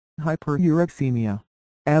Hyperuricemia.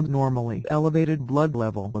 Abnormally elevated blood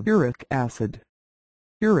level of uric acid.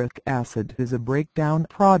 Uric acid is a breakdown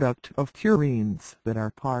product of purines that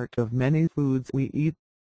are part of many foods we eat.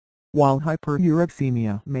 While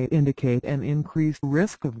hyperuricemia may indicate an increased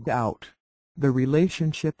risk of gout, the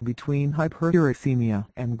relationship between hyperuricemia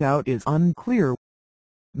and gout is unclear.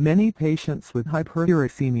 Many patients with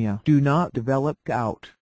hyperuricemia do not develop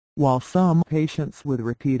gout, while some patients with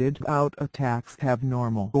repeated gout attacks have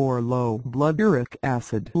normal or low blood uric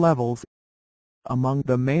acid levels. Among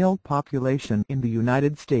the male population in the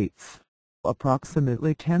United States,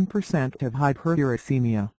 approximately 10% have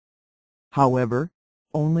hyperuricemia. However,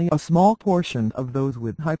 only a small portion of those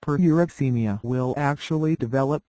with hyperuricemia will actually develop